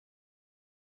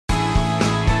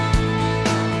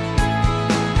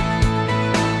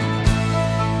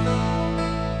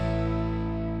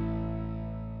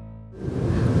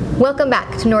Welcome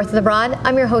back to North of the Broad.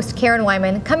 I'm your host, Karen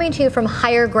Wyman, coming to you from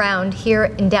higher ground here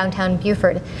in downtown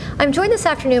Beaufort. I'm joined this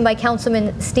afternoon by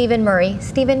Councilman Stephen Murray.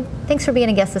 Stephen, thanks for being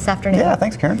a guest this afternoon. Yeah,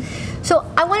 thanks, Karen. So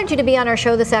I wanted you to be on our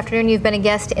show this afternoon. You've been a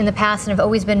guest in the past and have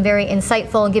always been very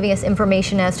insightful in giving us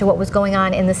information as to what was going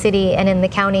on in the city and in the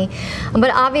county.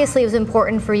 But obviously it was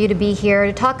important for you to be here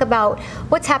to talk about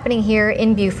what's happening here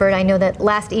in Beaufort. I know that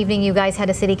last evening you guys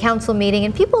had a city council meeting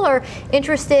and people are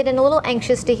interested and a little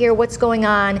anxious to hear what's going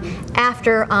on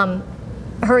after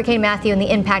Hurricane Matthew and the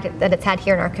impact that it's had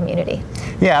here in our community.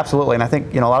 Yeah, absolutely. And I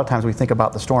think, a lot of times we think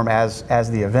about the storm as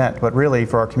the event, but really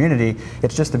for our community,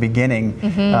 it's just the beginning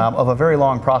of a very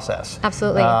long process.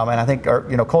 Absolutely. And I think,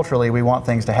 culturally, we want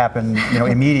things to happen,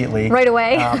 immediately, right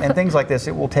away. And things like this,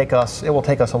 it will take us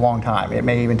a long time. It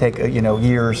may even take,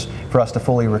 years for us to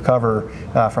fully recover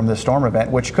from this storm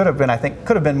event, which could have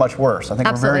been much worse. I think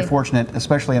Absolutely. We're very fortunate,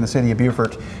 especially in the city of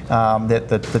Beaufort, that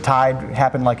the tide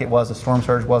happened like it was. The storm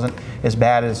surge wasn't as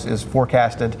bad as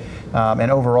forecasted,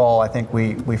 and overall I think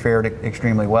we fared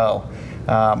extremely well.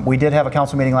 We did have a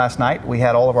council meeting last night. We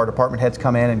had all of our department heads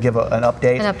come in and give an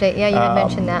update. An update, yeah, you had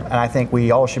mentioned that. And I think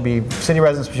we all city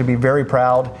residents should be very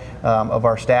proud of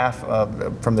our staff,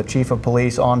 from the chief of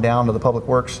police on down to the public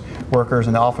works workers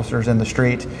and the officers in the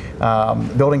street.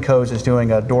 Building Codes is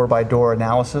doing a door-by-door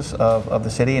analysis of the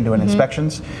city and doing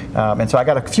inspections. And so I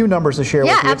got a few numbers to share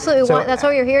with you. Yeah, absolutely. So, that's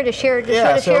why you're here, to share,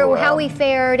 share how we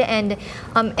fared, and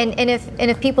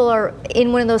if people are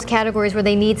in one of those categories where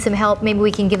they need some help, maybe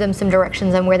we can give them some directions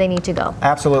on where they need to go.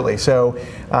 Absolutely. So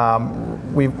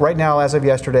right now, as of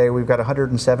yesterday, we've got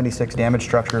 176 damaged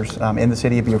structures in the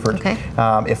city of Beaufort. Okay.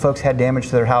 If folks had damage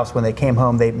to their house when they came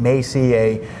home, they may see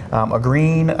a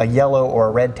green, a yellow, or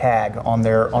a red tag on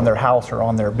their house or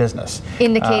on their business.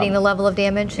 Indicating the level of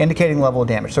damage? Indicating the level of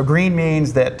damage. So green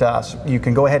means that you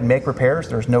can go ahead and make repairs.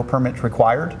 There's no permits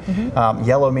required.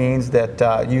 Yellow means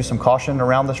that use some caution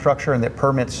around the structure and that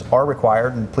permits are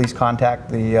required, and please contact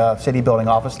the city building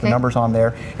office. The number's on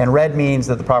there. And red means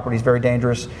that the property is very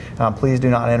dangerous. Please do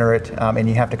not enter it, and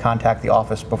you have to contact the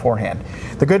office beforehand.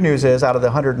 The good news is, out of the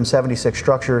 176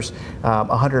 structures,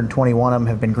 121 of them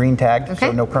have been green tagged,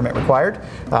 so no permit required.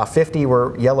 50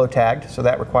 were yellow tagged, so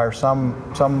that requires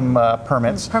some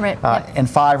permits. And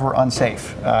 5 were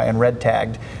unsafe and red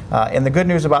tagged. And the good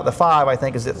news about the 5, I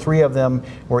think, is that 3 of them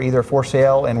were either for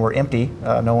sale and were empty.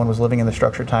 No one was living in the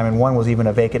structure at the time, and 1 was even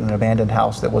a vacant and abandoned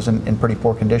house that was in pretty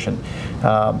poor condition.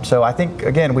 So I think,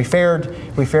 again, we fared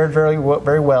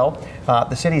very well.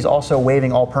 The city's also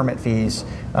waiving all permit fees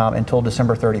until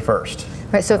December 31st.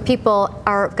 Right, so if people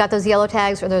got those yellow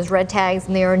tags or those red tags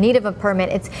and they are in need of a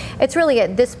permit, it's really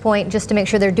at this point just to make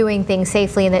sure they're doing things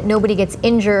safely and that nobody gets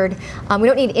injured. We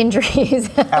don't need injuries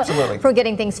for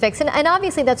getting things fixed. And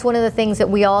obviously that's one of the things that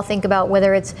we all think about,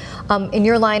 whether it's in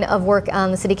your line of work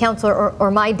on the city council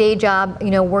or my day job,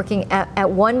 working at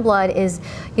One Blood, is,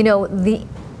 the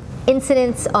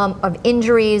incidents of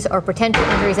injuries or potential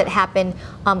injuries that happen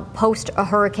post a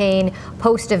hurricane,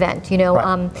 post event.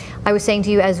 Right. I was saying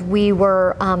to you as we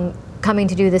were coming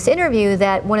to do this interview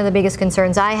that one of the biggest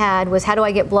concerns I had was, how do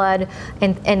I get blood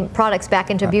and products back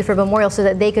into Beaufort Memorial so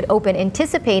that they could open,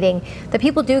 anticipating that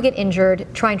people do get injured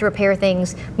trying to repair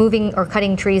things, moving or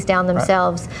cutting trees down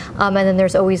themselves. Right. And then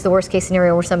there's always the worst case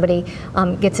scenario where somebody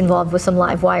gets involved with some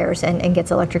live wires and gets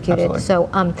electrocuted. Absolutely.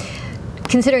 So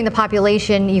considering the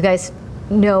population, you guys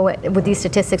know with these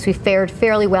statistics, we fared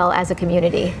fairly well as a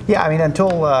community. Yeah, I mean,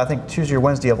 until I think Tuesday or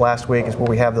Wednesday of last week is where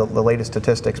we have the latest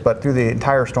statistics, but through the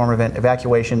entire storm event,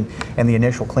 evacuation, and the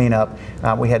initial cleanup,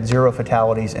 we had 0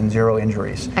 fatalities and 0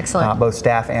 injuries. Excellent. Both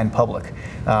staff and public.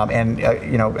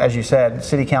 As you said,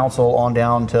 city council on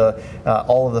down to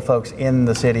all of the folks in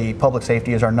the city, public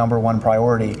safety is our #1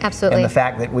 priority. Absolutely. And the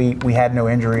fact that we had no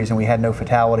injuries and we had no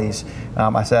fatalities,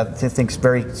 I think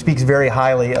speaks very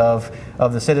highly of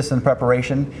the citizen preparation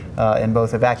in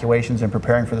both evacuations and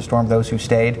preparing for the storm, those who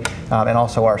stayed, and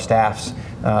also our staffs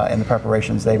and the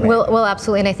preparations they made. Well,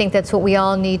 absolutely, and I think that's what we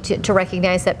all need to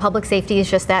recognize, that public safety is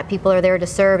just that. People are there to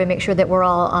serve and make sure that we're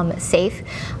all safe.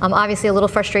 Obviously, a little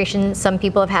frustration some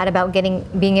people have had about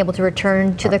being able to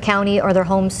return to the county or their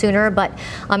homes sooner, but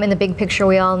in the big picture,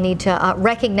 we all need to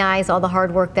recognize all the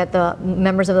hard work that the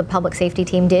members of the public safety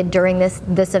team did during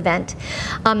this event.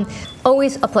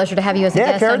 Always a pleasure to have you as a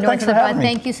guest. Karen, on North thanks for having me.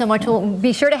 Thank you so much. We'll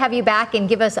be sure to have you back and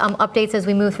give us updates as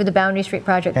we move through the Boundary Street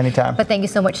project. Anytime. But thank you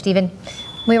so much, Stephen.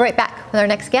 We'll be right back with our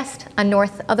next guest on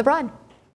North of the Broad.